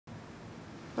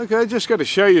Okay, just got to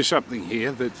show you something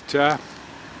here that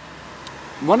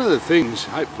one of the things,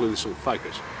 hopefully this will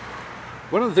focus,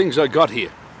 one of the things I got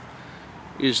here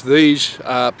is these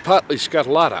are partly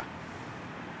Scutellata,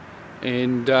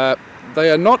 and they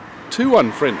are not too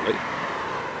unfriendly,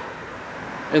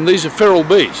 and these are feral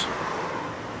bees.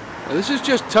 Now, this is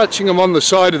just touching them on the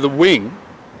side of the wing,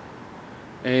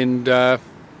 and yeah,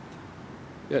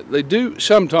 they do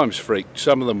sometimes freak,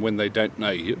 some of them when they don't know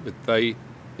you, but they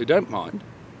don't mind.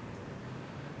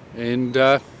 And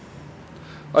I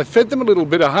fed them a little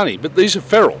bit of honey, but these are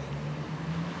feral.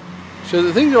 So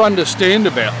the thing to understand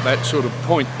about that sort of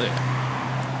point there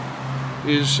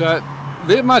is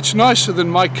they're much nicer than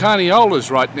my carniolas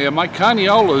right now. My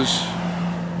carniolas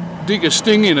dig a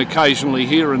sting in occasionally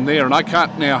here and there, and I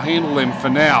can't now handle them for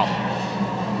now.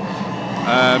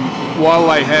 While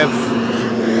they have...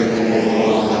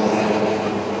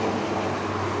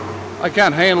 I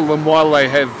can't handle them while they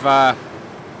have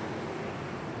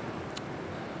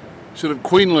sort of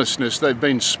queenlessness. They've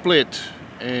been split,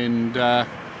 and I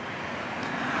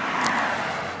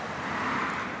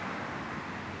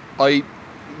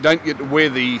don't get to wear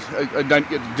I don't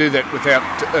get to do that without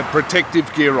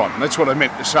protective gear on. That's what I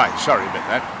meant to say. Sorry about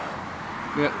that.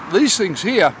 Now, these things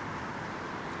here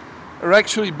are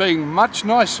actually being much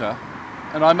nicer,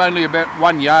 and I'm only about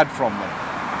 1 yard from them.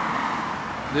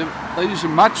 These are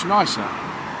much nicer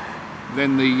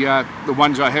than the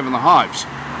ones I have in the hives.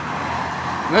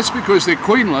 And that's because they're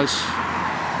queenless,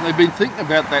 and they've been thinking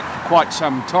about that for quite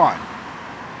some time,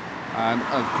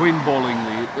 of queen balling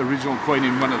the original queen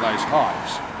in one of those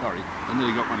hives. Sorry, I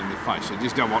nearly got one in the face. I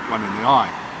just don't want one in the eye.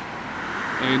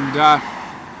 And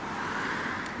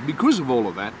because of all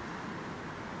of that,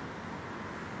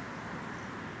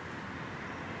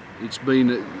 it's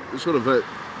been a sort of a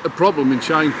problem in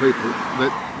showing people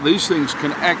that these things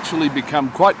can actually become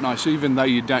quite nice even though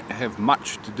you don't have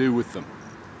much to do with them.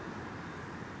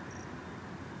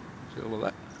 See all of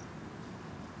that?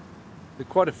 They're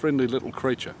quite a friendly little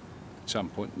creature at some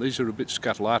point. These are a bit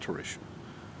Scutellata-ish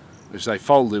as they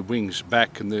fold their wings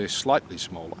back, and they're slightly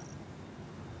smaller.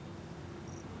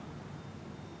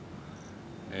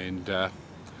 And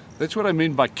that's what I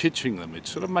mean by kitching them. It's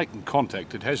sort of making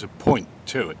contact. It has a point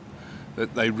to it,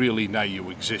 that they really know you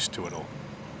exist to it all.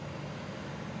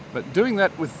 But doing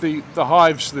that with the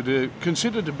hives that are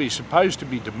considered to be supposed to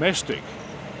be domestic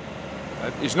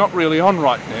is not really on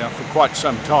right now for quite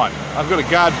some time. I've got a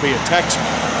guard bee attacks me.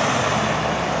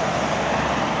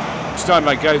 Each time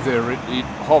I go there, it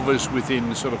hovers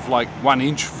within sort of like 1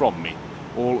 inch from me,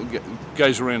 or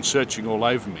goes around searching all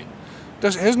over me.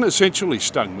 It hasn't essentially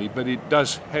stung me, but it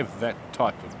does have that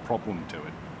type of problem to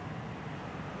it.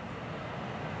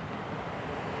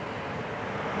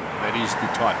 That is the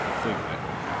type of thing that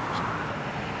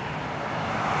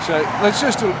comes. So that's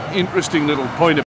just an interesting little point